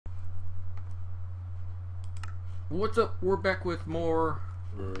What's up? We're back with more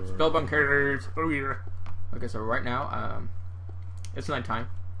Spellbound characters. Oh yeah. Okay, so right now, it's nighttime,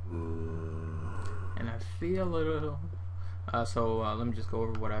 and I feel a little. Let me just go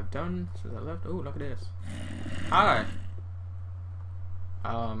over what I've done since I left. Oh, look at this. Hi.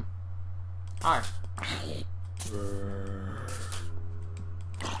 Hi.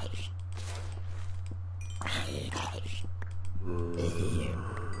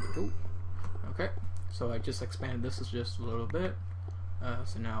 Ooh. Okay, so I just expanded this just a little bit,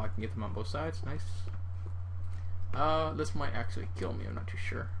 so now I can get them on both sides. Nice. This might actually kill me, I'm not too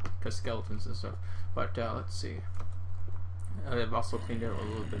sure, because skeletons and stuff, but let's see. I've also cleaned out a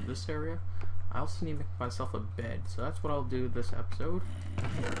little bit of this area. I also need to make myself a bed, so that's what I'll do this episode.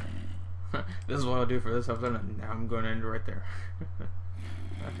 This is what I'll do for this episode, and now I'm going to end it right there.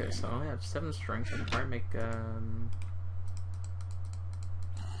 Okay, so I only have 7 strength. I can probably make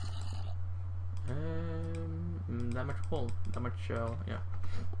that much wool, that much yeah.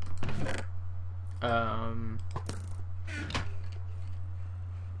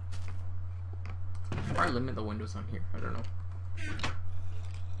 Probably limit the windows on here. I don't know.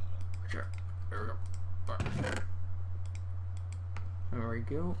 Sure. There we go. There we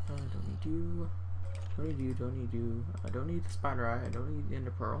go. Don't need you. Don't need you. Don't need you. I don't need the spider eye. I don't need the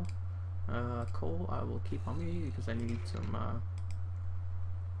ender pearl. Coal I will keep on me because I need some.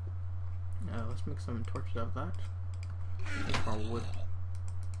 Let's make some torches out of that. Make more wood.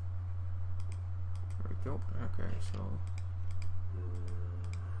 There we go. Okay, so.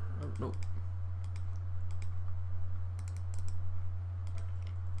 Oh, nope.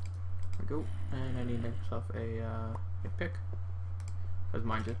 There we go. And I need to make myself a pick. Because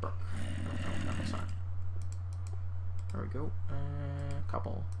mine just broke. No, that's not. There we go.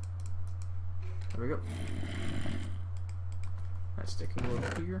 Couple. There we go. That's sticking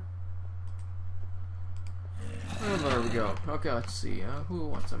over here. Oh, there we go. Okay, let's see. Who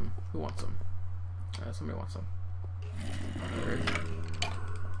wants them? Who wants them? Somebody wants them. There it is.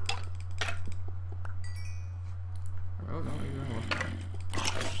 Oh, no,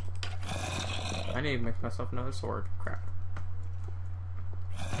 I need to make myself another sword. Crap.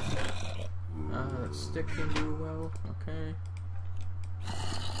 That stick can do well. Okay.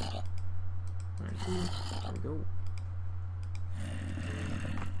 There we go.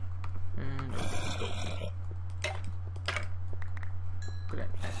 And let's go. Look at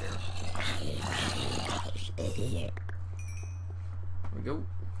that there. There we go.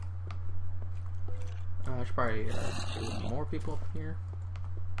 I should probably do more people up here.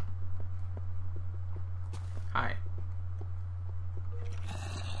 Hi.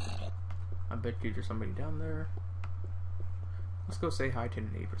 I bet you there's somebody down there. Let's go say hi to the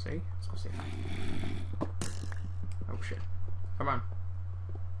neighbors, eh? Let's go say hi. Oh shit. Come on.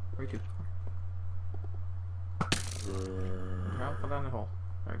 Where you to? I'll fall down the hole.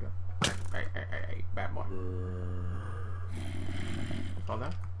 There we go. Hey, bad boy. Fall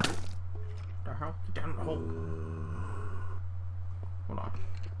down? The hell? Get down in the hole. Hold on.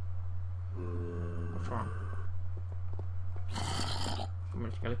 What's wrong? Come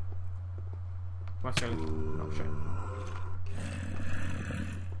on, Skelly. Come on, Skelly. Oh shit.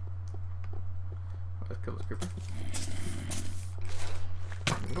 Let's kill this creeper.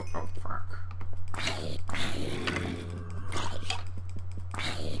 Oh, fuck.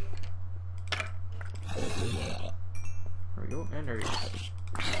 There we go, and there he is.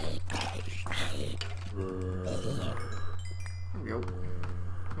 There we go.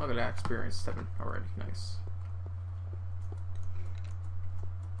 Look at that, experience 7 already. Nice.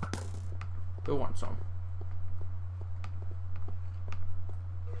 Who wants some?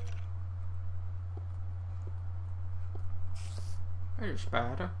 There's a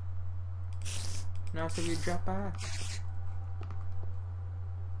spider. Now so you drop by.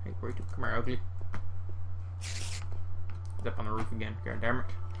 Hey, where you? Come here, ugly. He's up on the roof again. God damn it.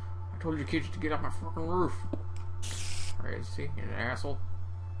 I told you kids to get off my fucking roof. Alright, see? You're an asshole.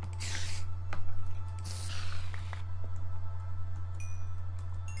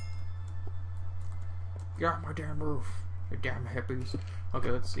 Get off my damn roof. You damn hippies.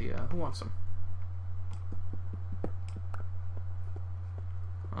 Okay, let's see. Who wants some?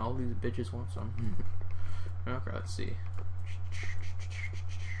 All these bitches want some. Okay, let's see.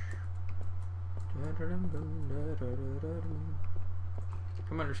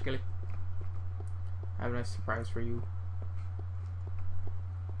 Come on, Skelly. I have a nice surprise for you.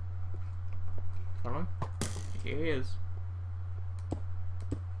 Following? Here he is.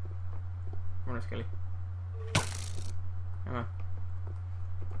 Come on, Skelly. Come on.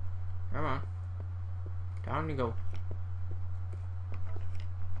 Come on. Down you go.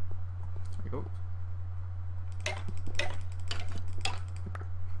 There you go.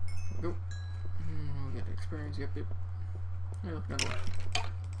 experience. Yep. Hey, look, another one.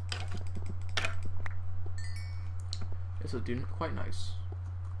 This will do quite nice.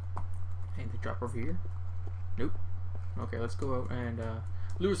 Anything to drop over here? Nope. Okay, let's go out and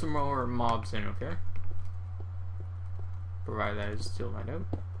lure some more mobs in, okay? Provided that is still lined out.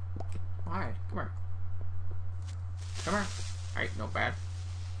 Why? Come here. Come here. Alright, no bad.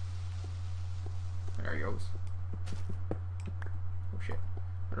 There he goes. Oh shit.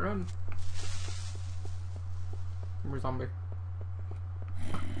 Run. Come here, zombie.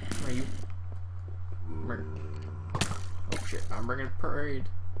 Where are you? Come here. Oh shit, I'm bringing a parade.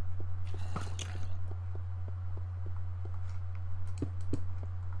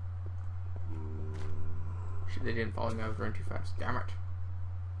 Shit, they didn't follow me. I was running too fast. Damn it.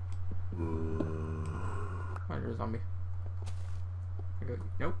 Where's a zombie?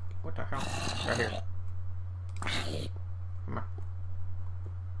 Nope. What the hell? Right here. Come on.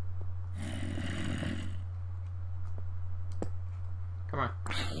 Come on.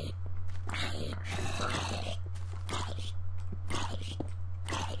 Oh, shit, burn.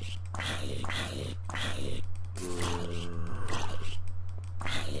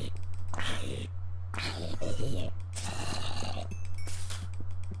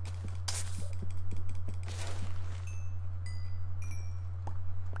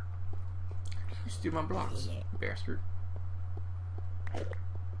 Just do my blocks, bastard.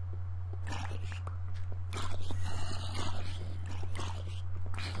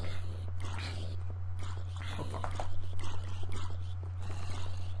 Oh fuck.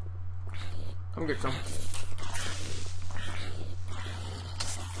 Come get some.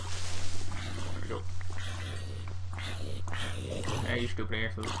 There we go. Yeah, you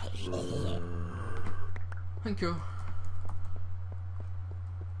stupid assholes. Thank you.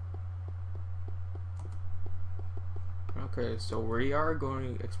 Okay, so we are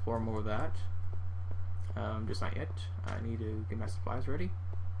going to explore more of that. Just not yet. I need to get my supplies ready.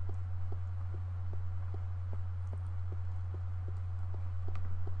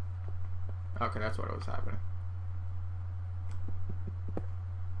 Okay, that's what was happening.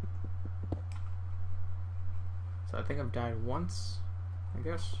 So I think I've died once, I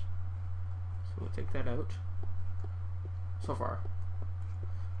guess. So we'll take that out. So far.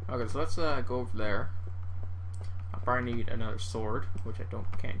 Okay, so let's go over there. I'll probably need another sword, which I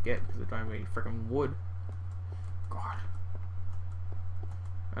can't get because I don't have any freaking wood. God.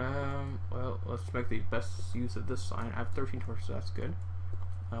 Well, let's make the best use of this sign. I have 13 torches, so that's good.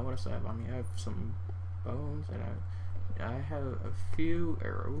 What else do I have on me? I have some bones, and I have a few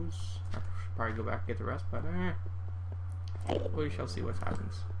arrows. I should probably go back and get the rest, but we shall see what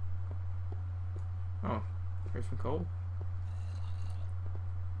happens. Oh, here's some coal.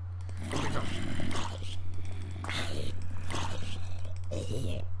 Here we go.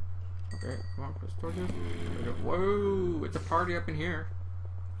 Okay, come on, press torches. Whoa, it's a party up in here.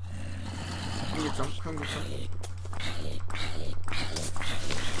 Come get some, come get some.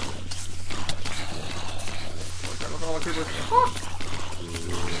 Look at all the creepers. Oh!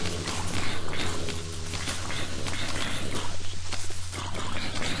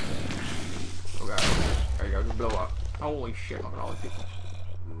 Oh god, there you go, just blow up. Holy shit, look at all the people.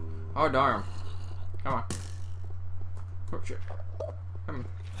 Oh darn. Come on. Oh shit. Come on.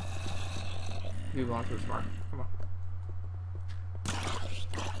 You belong to the smart. Come on.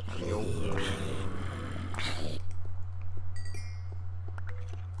 Yo.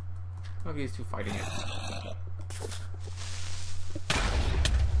 Look at these two fighting it.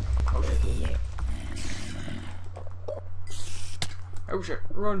 Okay. Oh shit,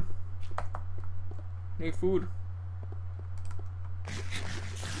 run. Need food.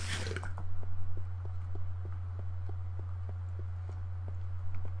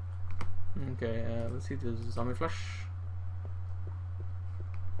 Okay, let's see if there's zombie flesh.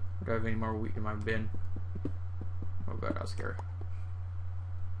 Do I have any more wheat in my bin? Oh god, that was scary.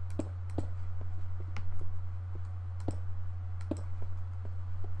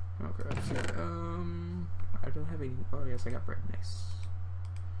 Okay, let's see. I don't have any. Oh yes, I got bread. Nice.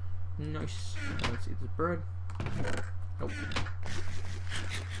 Nice. Let's eat this bread. Nope.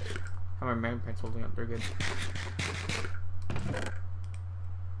 How are my man pants holding up? They're good.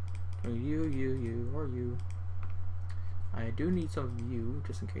 You, or you. I do need some of you,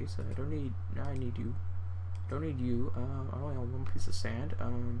 just in case. I need you. Don't need you. I only have one piece of sand.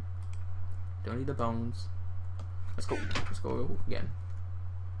 Don't need the bones. Let's go. Let's go again.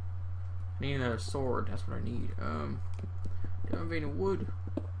 I need another sword. That's what I need. Don't have any wood.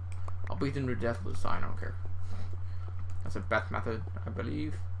 I'll beat them to death with a sign. I don't care. That's the best method, I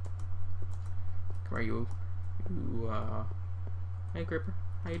believe. Come here, you. Hey, Creeper.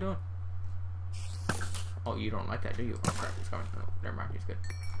 How you doing? Oh, you don't like that, do you? Oh crap, he's coming. Oh, never mind, he's good.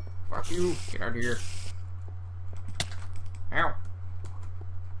 Fuck you! Get out of here! Ow!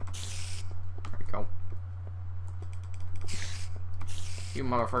 There we go. You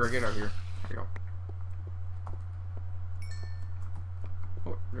motherfucker, get out of here! There you go.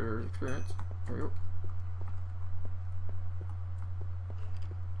 Oh, there's experience. There we go.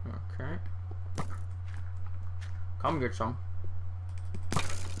 Okay. Come get some.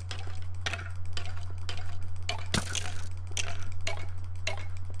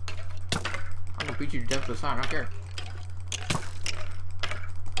 I'm gonna beat you to death with this sign, I don't care.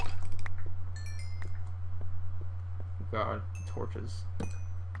 God, torches.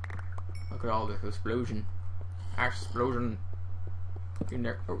 Look at all this explosion. Ash explosion. In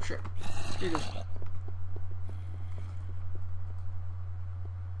there. Oh shit. Jesus.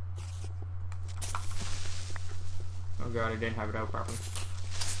 Oh god, I didn't have it out properly.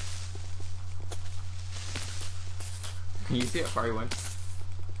 Can you see how far he went?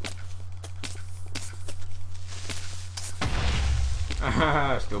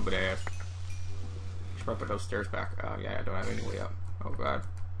 Stupid ass. Should probably put those stairs back. Yeah, I don't have any way up. Oh god.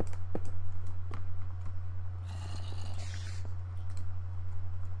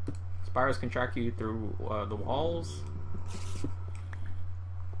 Spirals can track you through the walls.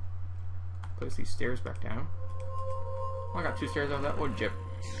 Place these stairs back down. Oh, I got 2 stairs out of that wood chip.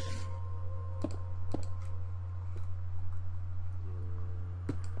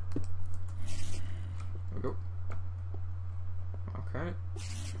 There we go. Okay.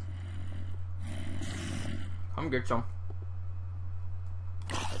 Come get some.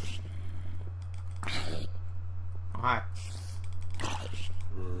 Oh, hi.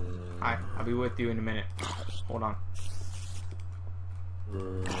 Hi, I'll be with you in a minute. Hold on.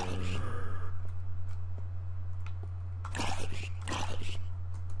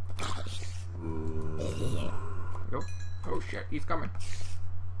 Go. Oh shit, he's coming.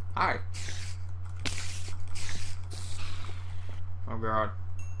 Hi. Oh god.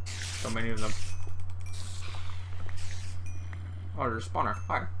 So many of them. Oh, there's a spawner.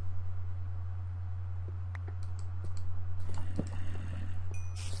 Hi.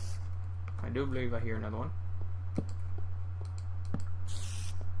 I do believe I hear another one.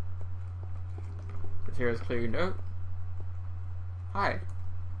 This here is cleared out. Hi.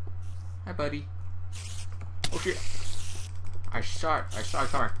 Hi, buddy. Oh shit. I saw it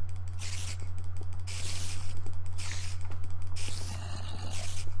coming.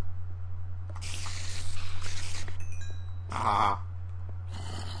 Ah.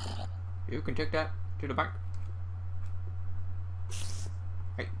 You can take that to the bank.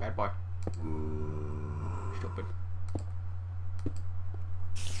 Hey, bad boy. Stupid.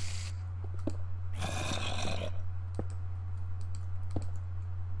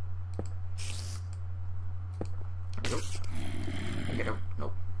 Nope. Get out.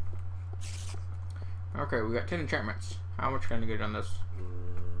 Nope. Okay, we got 10 enchantments. How much can I get on this?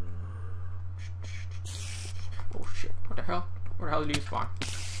 Oh shit. What the hell? Where the hell did you spawn?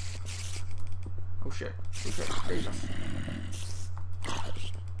 Oh shit. Oh shit. Jesus.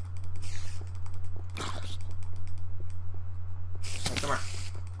 Come on.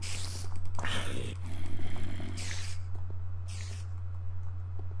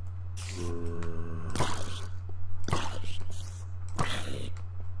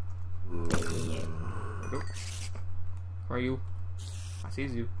 Where are you? I see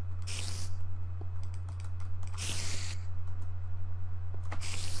you.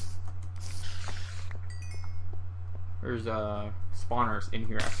 There's spawners in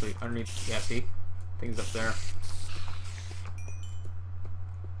here actually underneath. Yeah, see? Things up there.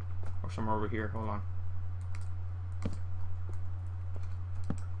 Or somewhere over here. Hold on.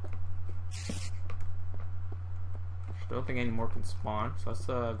 Don't think any more can spawn. So let's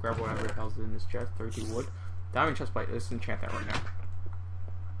grab whatever the hell's in this chest. 32 wood. Diamond chest plate. Let's enchant that right now.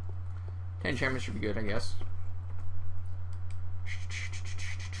 10 enchantments should be good, I guess.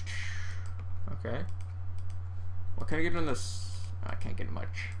 Okay. What can I get on this? I can't get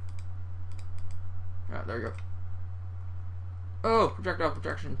much. Ah, there you go. Oh, projectile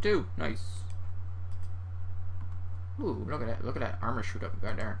protection 2. Nice. Ooh, look at that. Look at that armor shoot up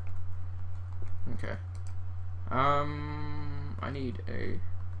right there. Okay. I need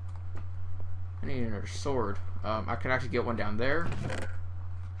another sword. I can actually get one down there.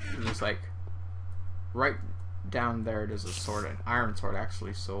 Just like right down there there's a sword, an iron sword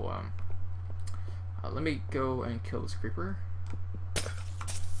actually, so let me go and kill this creeper.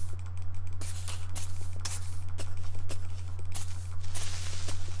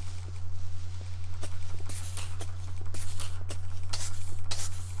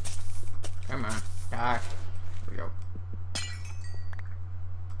 Come on, die.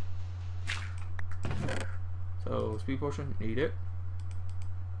 Speed potion, need it.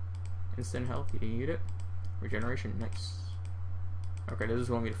 Instant health, you need it. Regeneration, nice. Okay, this is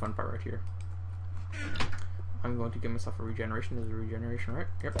going to be the fun part right here. I'm going to give myself a regeneration. Is a regeneration, right?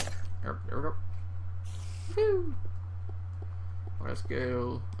 Yep. There we go. Woo! Let's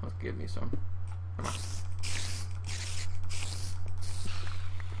go. Let's give me some. Come on.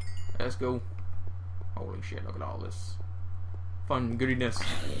 Let's go. Holy shit, look at all this fun goodiness.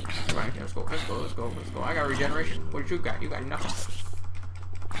 Come on, let's go, let's go, let's go, let's go. I got regeneration. What you got? You got nothing.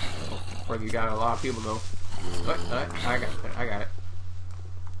 Or you got a lot of people though. But I got it. I got it.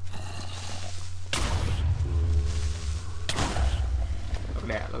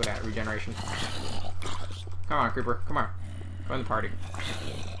 Look at that regeneration. Come on, creeper, come on. Join the party.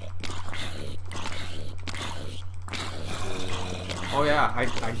 Oh yeah, I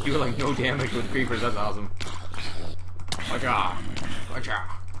do like no damage with creepers, that's awesome. Watch out! Watch out!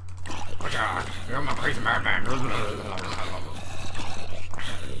 Watch out! You're my crazy madman!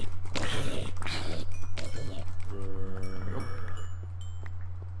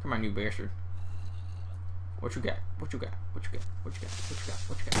 Come on, you bastard. What you got? What you got? What you got? What you got? What you got?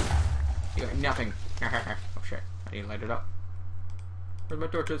 What you got? You got nothing. Oh shit, I need to light it up. Where's my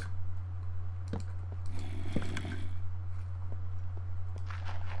torches?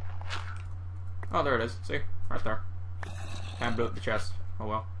 Oh, there it is. See? Right there. Can't blow up the chest. Oh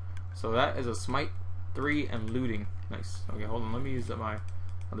well. So that is a smite 3 and looting. Nice. Okay, hold on. Let me use my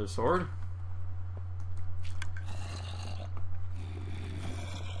other sword.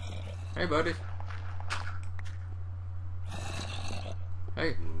 Hey, buddy.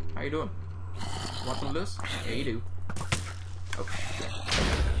 Hey, how you doing? Want some of this? Yeah, you do. Oh, shit.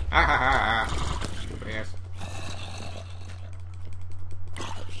 Ah ha ha ha. Stupid ass.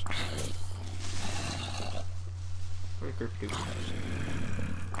 What did creep do?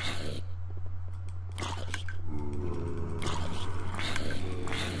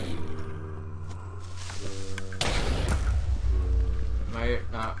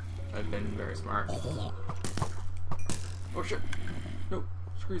 Might not have been very smart. Oh shit! Nope.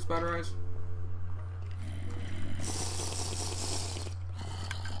 Screw spider eyes.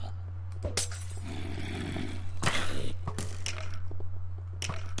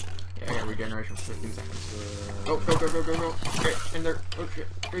 Yeah, I got regeneration for 15 seconds. Oh, go. Get in there. Oh shit.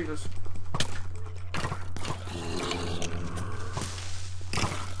 Jesus.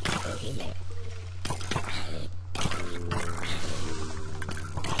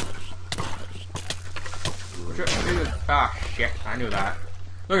 Ah, shit. I knew that.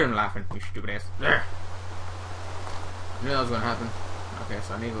 Look at him laughing, you stupid ass. There. I knew that was gonna happen. Okay,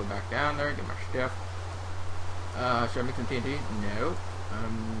 so I need to go back down there, get my stuff. Should I make some TNT? No.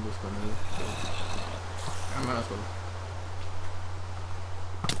 I'm just gonna go. I'm gonna go.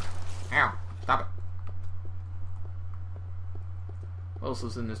 Ow. Stop it. What else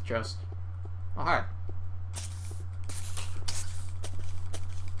is in this chest? Oh, hi.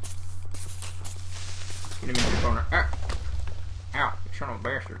 Get him in the corner. Ah. Ow, you son of a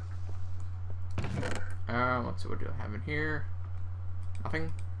bastard. Let's see, what do I have in here?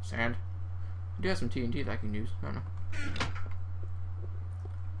 Nothing. Sand. I do have some TNT that I can use. I don't know.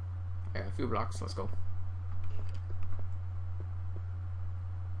 Yeah, a few blocks. Let's go.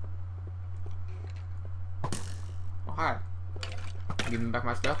 Oh, hi. Give me back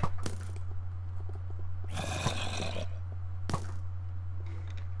my stuff.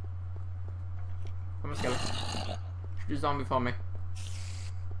 Come on, skeleton. Shoot a zombie for me.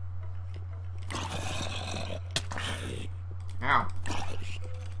 Ow.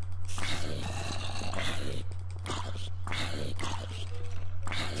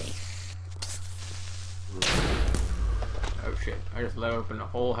 Oh shit, I just let open a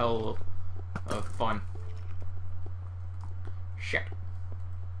whole hell of fun. Shit.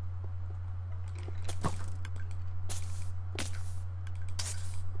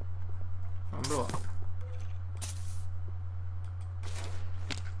 Umbrella.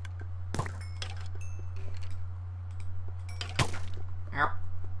 Ow.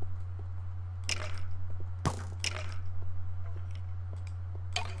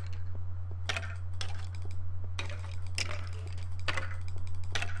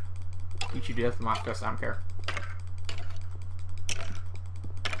 Eat you to death with my fist, I don't care.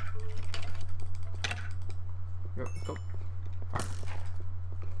 Go. Fire.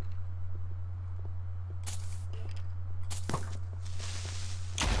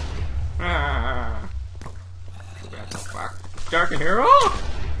 Ah. Fuck. Dark in here. Oh!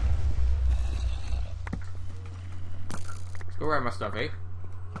 Let's go grab my stuff, eh?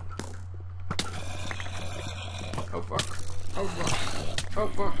 Oh fuck. Oh fuck. Oh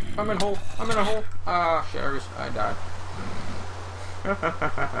fuck, I'm in a hole. I'm in a hole. Ah, shares. I died.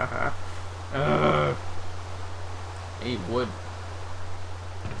 I need wood.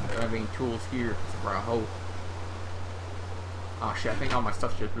 I don't have any tools here for a hoe. Oh shit, I think all my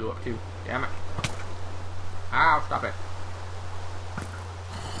stuff just blew up too. Damn it. Ow, stop it.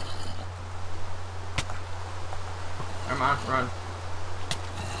 Come on, run.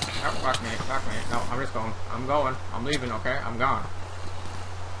 Oh, fuck me, fuck me. No, I'm just going. I'm going. I'm leaving, okay? I'm gone.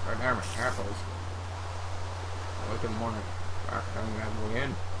 God damn it, assholes. I wake in the morning. Fuck, I don't even have a way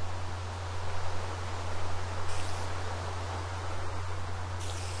in.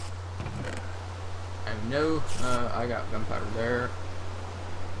 No, I got gunpowder there.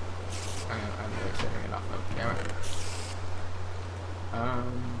 I'm really setting it off though. Damn it.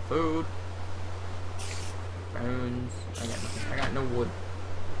 Food. Bones. I got nothing. I got no wood.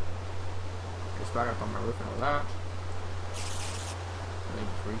 Just back up on my roof and all that. Let me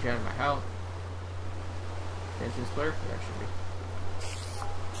just regen my health. Is this clear? Yeah, it should be.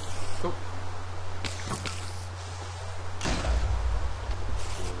 Cool.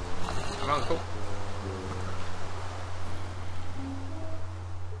 Come on, cool.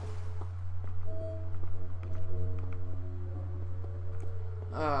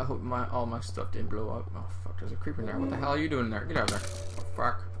 I hope all my stuff didn't blow up. Oh fuck, there's a creeper in there. What the hell are you doing there? Get out of there. Oh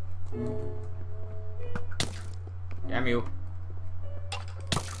fuck. Damn you.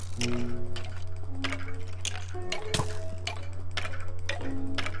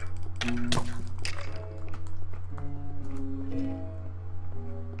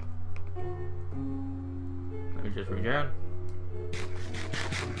 Let me just regen.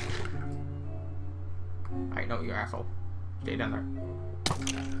 I know you asshole. Stay down there.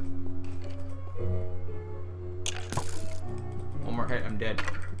 One more hit, I'm dead.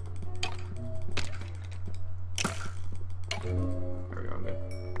 There we go, I'm good.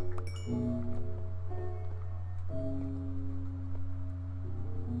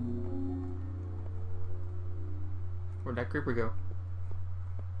 Where'd that creeper go?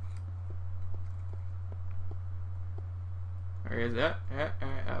 There he is. Oh,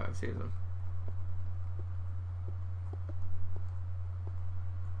 I see him.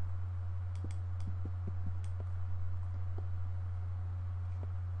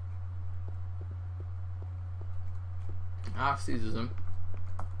 Ah, seizes him.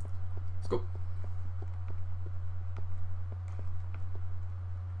 Let's go.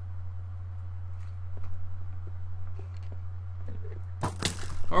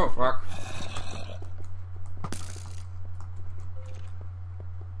 Oh fuck.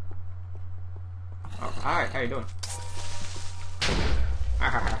 Oh, hi, how you doing?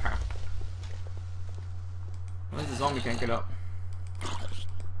 At least the zombie can't get up.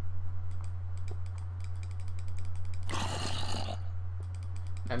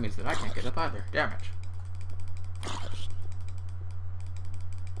 That means that I can't get up either. Damn it.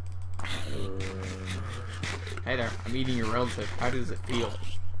 Hey there, I'm eating your relative. How does it feel?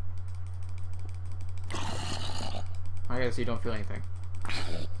 I guess you don't feel anything.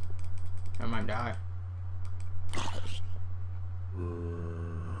 I might die.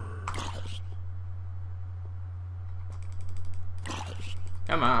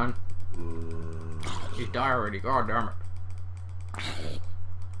 Come on. You die already. God damn it.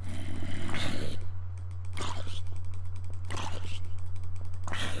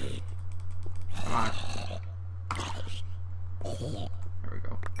 Come on. There we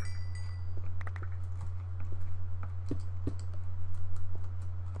go.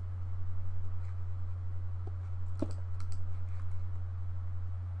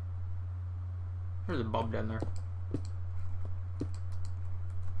 There's a bulb down there.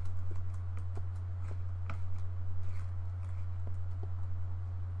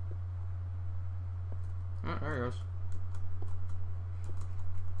 Oh, there he goes.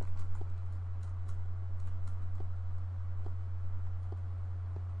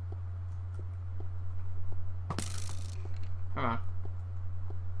 Come on.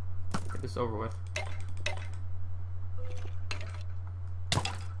 Get this over with.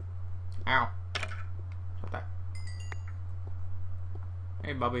 Ow. Stop that.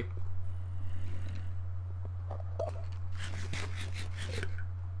 Hey, Bubby.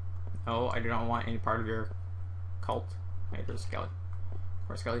 No, I do not want any part of your cult. Hey, there's a Skelly.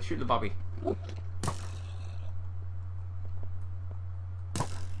 Or Skelly, shoot the Bubby.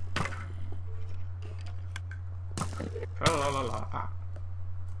 La la la la. Ah.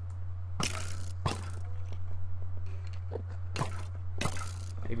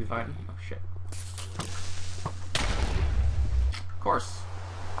 Maybe fighting. Oh shit. Of course.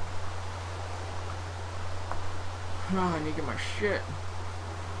 Oh, I need to get my shit.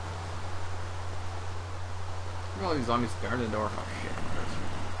 Look at all these zombies there in the door. Oh shit.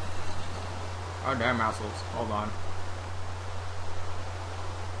 Oh damn assholes. Hold on.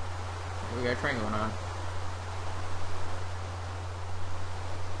 We got a train going on.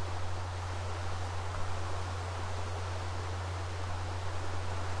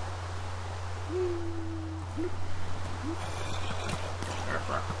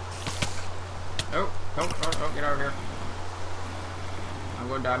 Oh, get out of here. I'm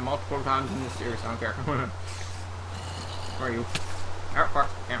going to die multiple times in this series, I don't care. Where are you? Oh, fuck.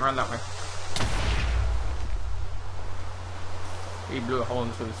 Can't run that way. He blew a hole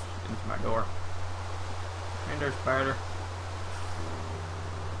into my door. And there's spider.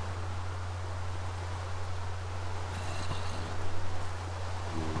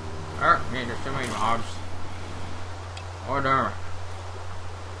 Oh, man, there's too many mobs. Oh, darn it.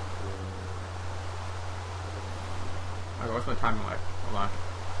 Okay, what's my timing like? Hold on.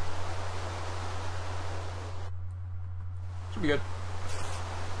 Should be good.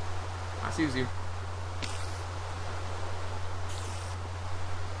 I see you.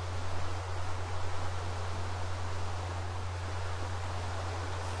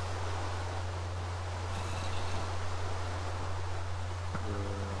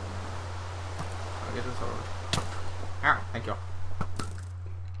 I'll get this over. Alright, thank you.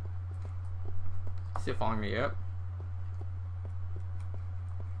 Still following me up.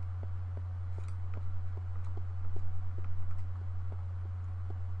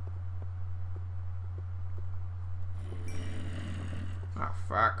 Oh,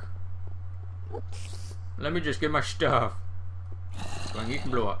 fuck. Let me just get my stuff. So you can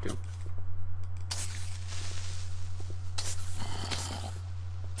blow up too.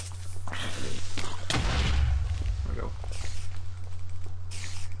 There we go.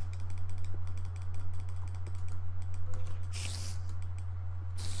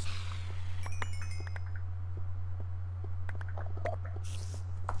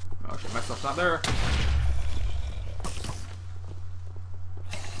 Oh shit, my stuff's not there.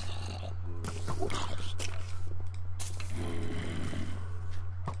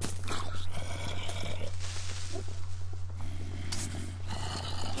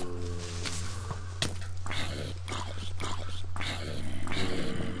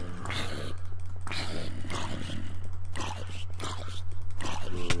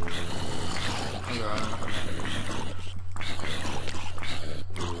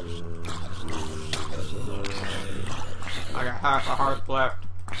 I got half a heart left.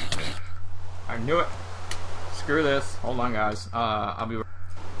 I knew it. Screw this. Hold on, guys. I'll be right.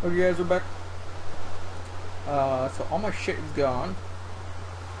 Okay, guys, we're back. So all my shit is gone.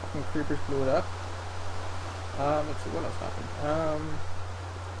 Fucking creepers blew it up. Let's see what else happened.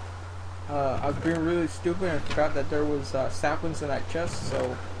 I was being really stupid and forgot that there was saplings in that chest.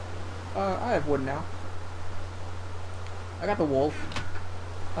 So I have wood now. I got the wolf.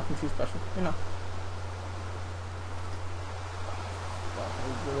 Nothing too special, you know. That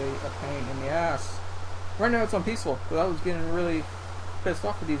was really a pain in the ass. Right now it's on peaceful, but I was getting really pissed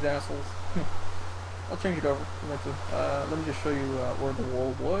off with these assholes. I'll change it over. Let me just show you where the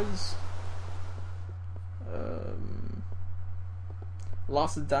wall was.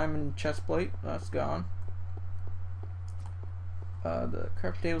 Lost the diamond chest plate. That's gone. The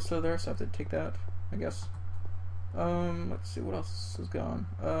craft table's still there, so I have to take that, I guess. Let's see what else is gone.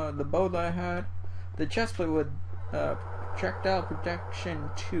 The bow that I had, the chest plate with projectile protection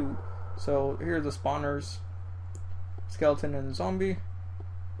 2. So here are the spawners: skeleton and zombie,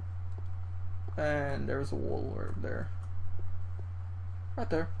 and there's a wall right there. Right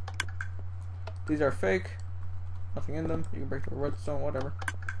there. These are fake. Nothing in them. You can break the redstone, whatever.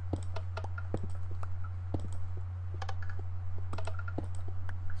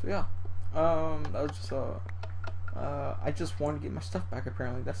 So yeah, that was just I just wanted to get my stuff back.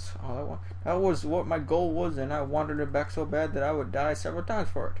 Apparently, that's all I want. That was what my goal was, and I wanted it back so bad that I would die several times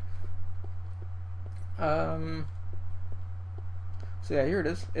for it. So yeah, here it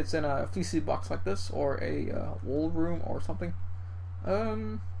is. It's in a FTC box like this, or a wool room or something.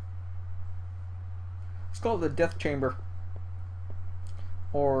 It's called the death chamber,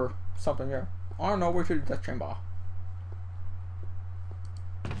 or something. Yeah, I don't know which is the death chamber.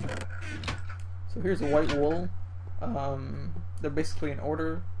 So here's a white wool. They're basically in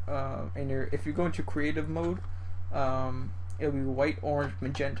order. And if you go into creative mode, it'll be white, orange,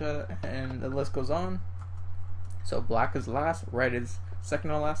 magenta, and the list goes on. So black is last, red is second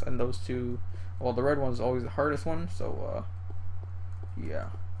to last, and those two, well, the red one is always the hardest one. So yeah.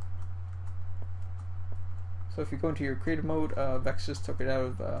 So if you go into your creative mode, Vex just took it out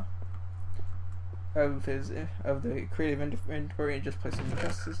of the creative inventory and just placed it in the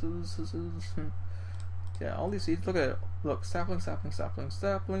chests. Yeah, all these seeds. Look at it. Look, saplings, saplings, saplings,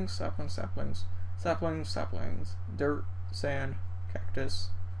 saplings, saplings, saplings, saplings, saplings, dirt, sand, cactus,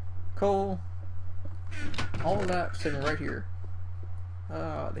 coal. All of that sitting right here.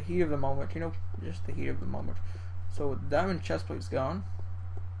 The heat of the moment, you know, just the heat of the moment. So the diamond chest plate's gone.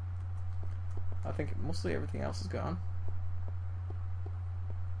 I think mostly everything else is gone.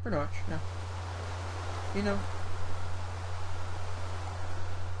 Pretty much, yeah. You know.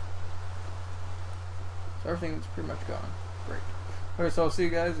 So everything's pretty much gone. Great. Okay, so I'll see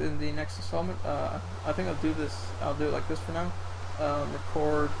you guys in the next installment. I think I'll do it like this for now.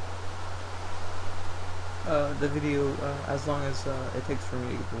 Record the video as long as it takes for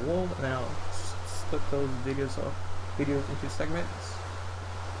me to get the wool, and then I'll split those videos into segments.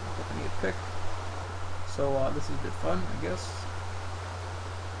 I need a pick. So this is a bit fun, I guess.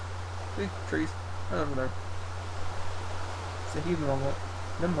 See, trees, right over there. It's a human moment,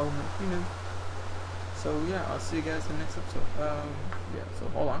 you know. So yeah, I'll see you guys in the next episode. Yeah, so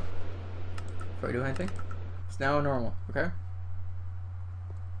hold on. Before I do anything, it's now normal, okay?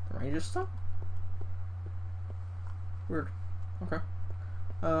 The rain just stopped. Weird. Okay.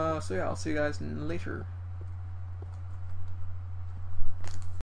 So yeah, I'll see you guys later.